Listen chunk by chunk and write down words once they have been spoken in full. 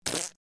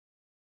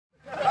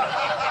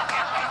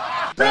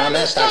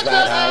Frumess talks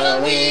about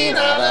Halloween,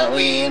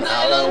 Halloween,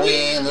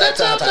 Halloween. Let's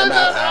all talk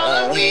about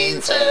Halloween,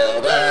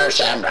 Silver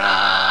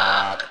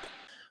Shamrock.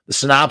 The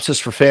synopsis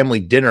for Family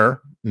Dinner,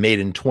 made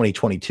in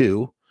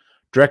 2022,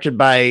 directed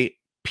by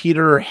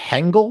Peter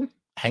Hengel.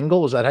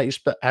 Hengel, is that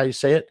how you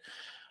say it?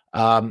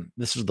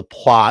 This is the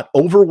plot.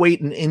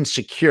 Overweight and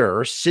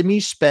insecure,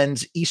 Simi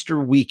spends Easter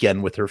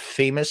weekend with her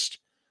famous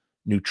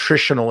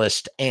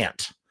nutritionalist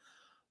aunt.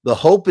 The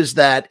hope is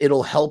that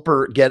it'll help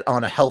her get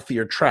on a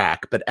healthier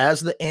track, but as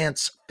the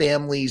aunt's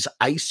family's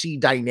icy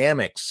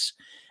dynamics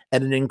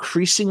and an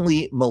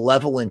increasingly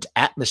malevolent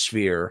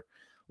atmosphere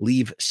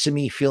leave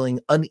Simi feeling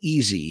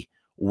uneasy,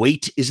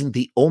 weight isn't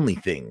the only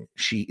thing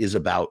she is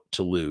about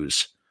to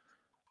lose.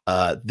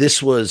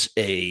 This was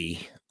a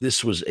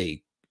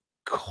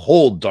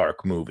cold,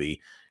 dark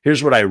movie.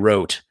 Here's what I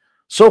wrote.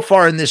 So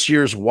far in this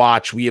year's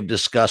watch, we have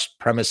discussed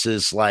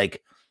premises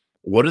like,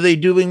 what are they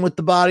doing with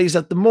the bodies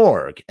at the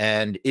morgue?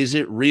 And is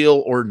it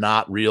real or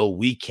not real?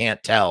 We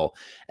can't tell.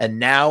 And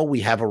now we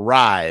have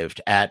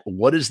arrived at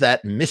what is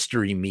that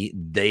mystery meat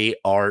they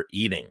are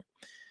eating?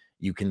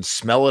 You can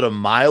smell it a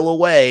mile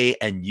away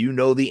and you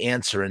know the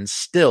answer. And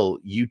still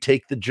you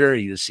take the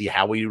journey to see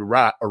how we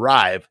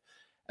arrive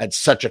at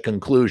such a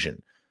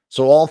conclusion.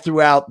 So all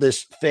throughout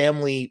this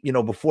family,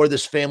 before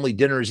this family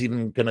dinner is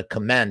even going to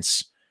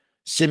commence,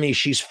 Simi,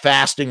 she's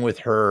fasting with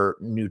her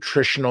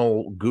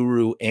nutritional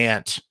guru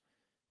aunt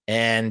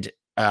and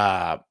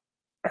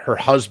her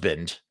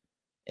husband,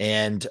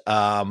 and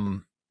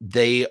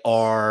they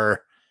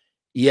are,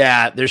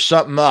 there's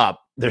something up.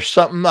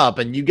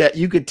 And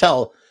you could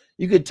tell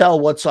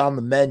what's on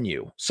the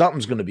menu.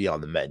 Something's going to be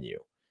on the menu.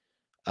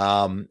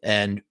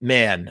 And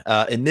man,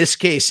 in this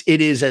case,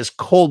 it is as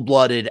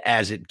cold-blooded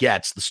as it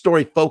gets. The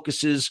story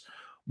focuses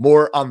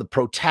more on the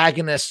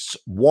protagonist's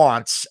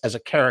wants as a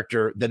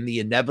character than the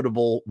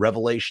inevitable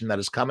revelation that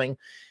is coming.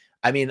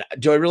 I mean,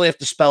 do I really have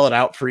to spell it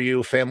out for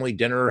you? Family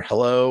Dinner,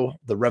 hello,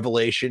 the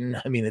revelation.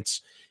 I mean,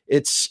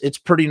 it's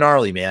pretty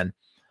gnarly, man.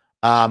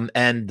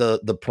 And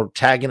the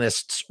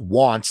protagonist's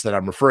wants that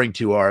I'm referring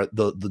to are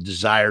the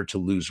desire to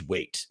lose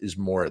weight is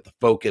more at the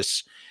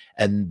focus,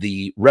 and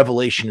the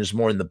revelation is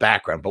more in the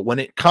background. But when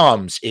it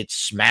comes, it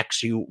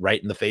smacks you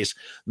right in the face.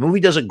 The movie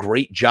does a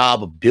great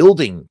job of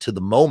building to the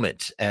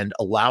moment and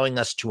allowing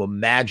us to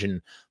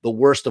imagine the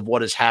worst of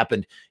what has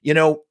happened.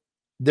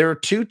 There are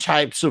two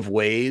types of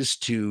ways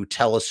to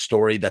tell a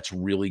story that's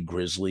really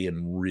grisly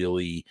and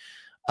really,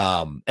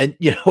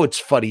 it's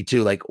funny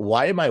too. Like,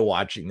 why am I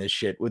watching this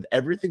shit with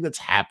everything that's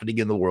happening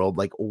in the world?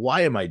 Like,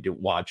 why am I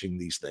watching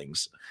these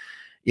things?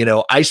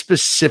 I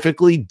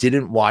specifically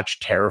didn't watch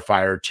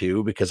Terrifier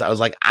 2 because I was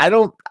like, I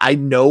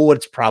know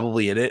what's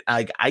probably in it.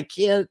 I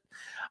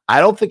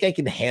don't think I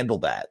can handle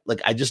that.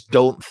 Like, I just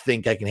don't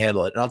think I can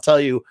handle it. And I'll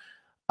tell you,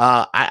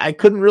 I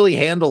couldn't really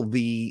handle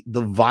the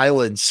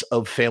violence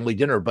of Family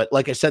Dinner. But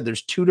like I said,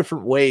 there's two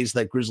different ways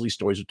that grisly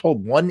stories are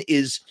told. One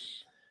is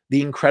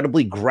the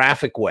incredibly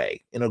graphic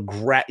way,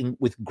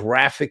 with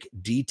graphic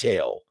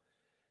detail,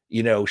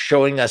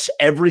 showing us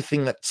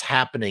everything that's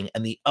happening.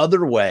 And the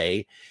other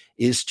way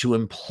is to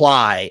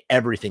imply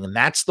everything. And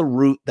that's the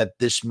route that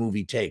this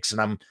movie takes.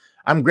 And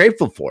I'm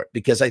grateful for it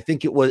because I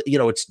think it was,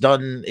 it's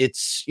done.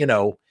 It's,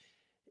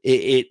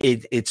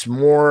 it's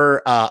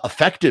more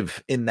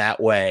effective in that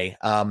way.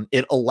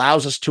 It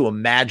allows us to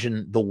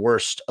imagine the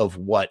worst of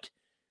what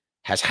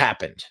has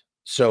happened.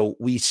 So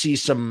we see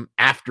some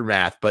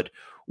aftermath, but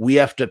we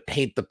have to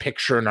paint the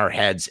picture in our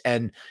heads,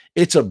 and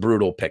it's a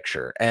brutal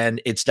picture, and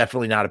it's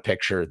definitely not a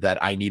picture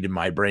that I need in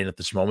my brain at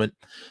this moment.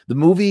 The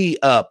movie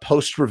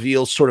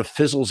post-reveal sort of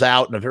fizzles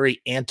out in a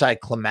very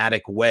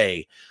anticlimactic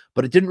way,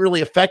 but it didn't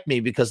really affect me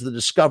because the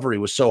discovery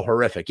was so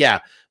horrific. Yeah.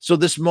 So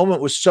this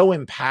moment was so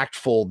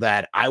impactful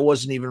that I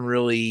wasn't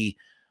really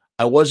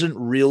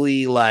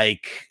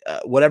like,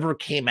 whatever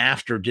came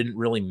after didn't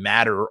really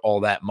matter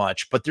all that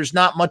much, but there's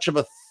not much of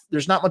a,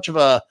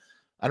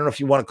 I don't know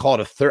if you want to call it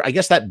a third. I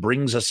guess that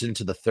brings us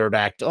into the third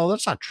act. Oh,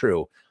 that's not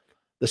true.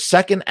 The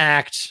second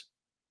act,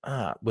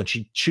 when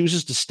she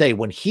chooses to stay,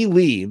 when he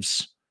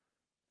leaves,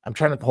 I'm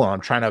trying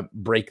to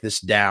break this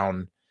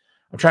down.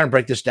 I'm trying to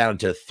break this down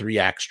into a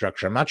 3-act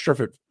structure. I'm not sure if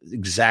it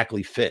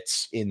exactly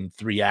fits in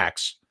 3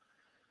 acts,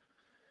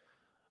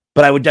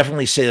 but I would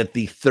definitely say that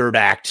the third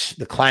act,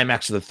 the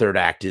climax of the third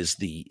act is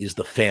the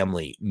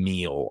family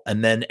meal.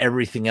 And then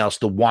everything else,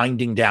 the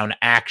winding down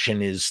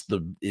action is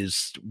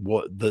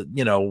what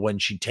when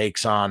she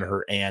takes on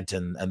her aunt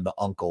and the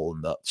uncle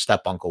and the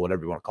step uncle,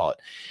 whatever you want to call it.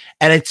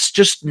 And it's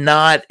just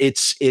not, it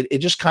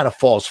just kind of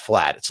falls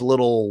flat. It's a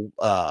little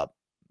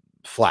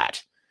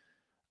flat.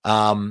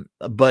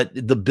 But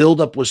the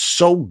buildup was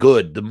so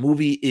good. The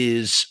movie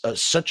is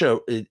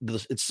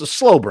it's a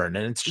slow burn,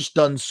 and it's just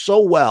done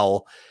so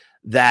well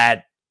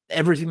that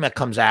everything that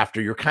comes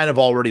after, you're kind of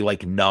already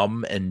like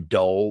numb and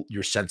dull.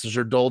 Your senses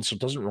are dulled, so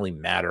it doesn't really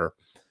matter.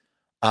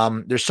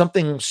 There's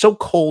something so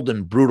cold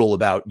and brutal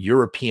about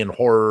European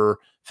horror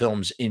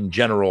films in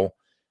general.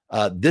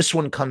 This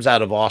one comes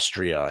out of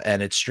Austria,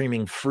 and it's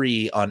streaming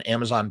free on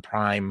Amazon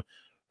Prime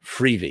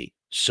Freevee.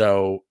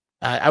 So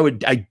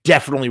I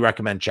definitely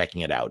recommend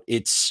checking it out.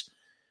 It's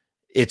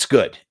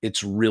good.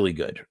 It's really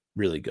good,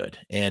 really good.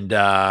 And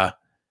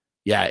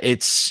yeah,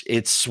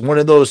 it's one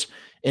of those.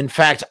 In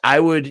fact, I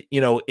would,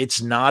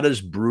 it's not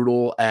as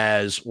brutal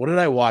as what did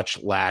I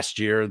watch last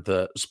year?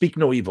 The Speak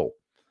No Evil.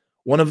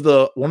 One of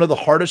the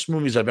hardest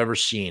movies I've ever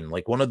seen.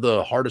 Like one of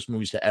the hardest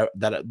movies one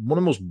of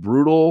the most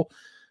brutal,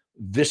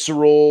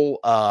 visceral,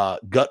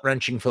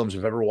 gut-wrenching films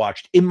I've ever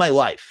watched in my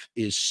life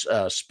is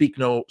Speak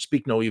No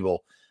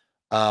Evil.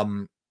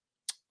 Um,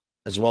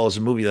 as well as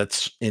a movie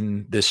that's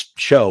in this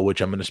show, which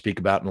I'm going to speak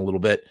about in a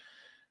little bit.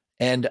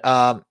 And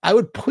I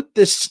would put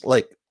this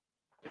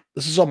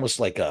is almost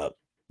like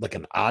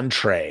an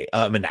entree,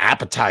 an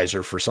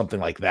appetizer for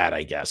something like that,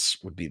 I guess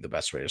would be the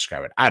best way to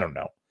describe it. I don't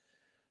know.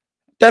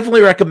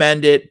 Definitely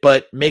recommend it,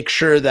 but make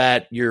sure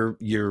that your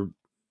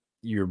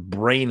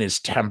brain is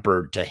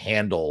tempered to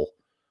handle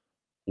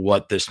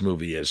what this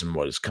movie is and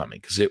what is coming,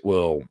 because it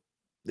will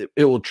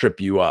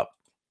trip you up.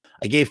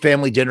 I gave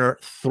Family Dinner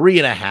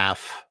 3.5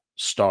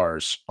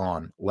 stars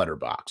on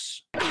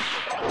Letterboxd.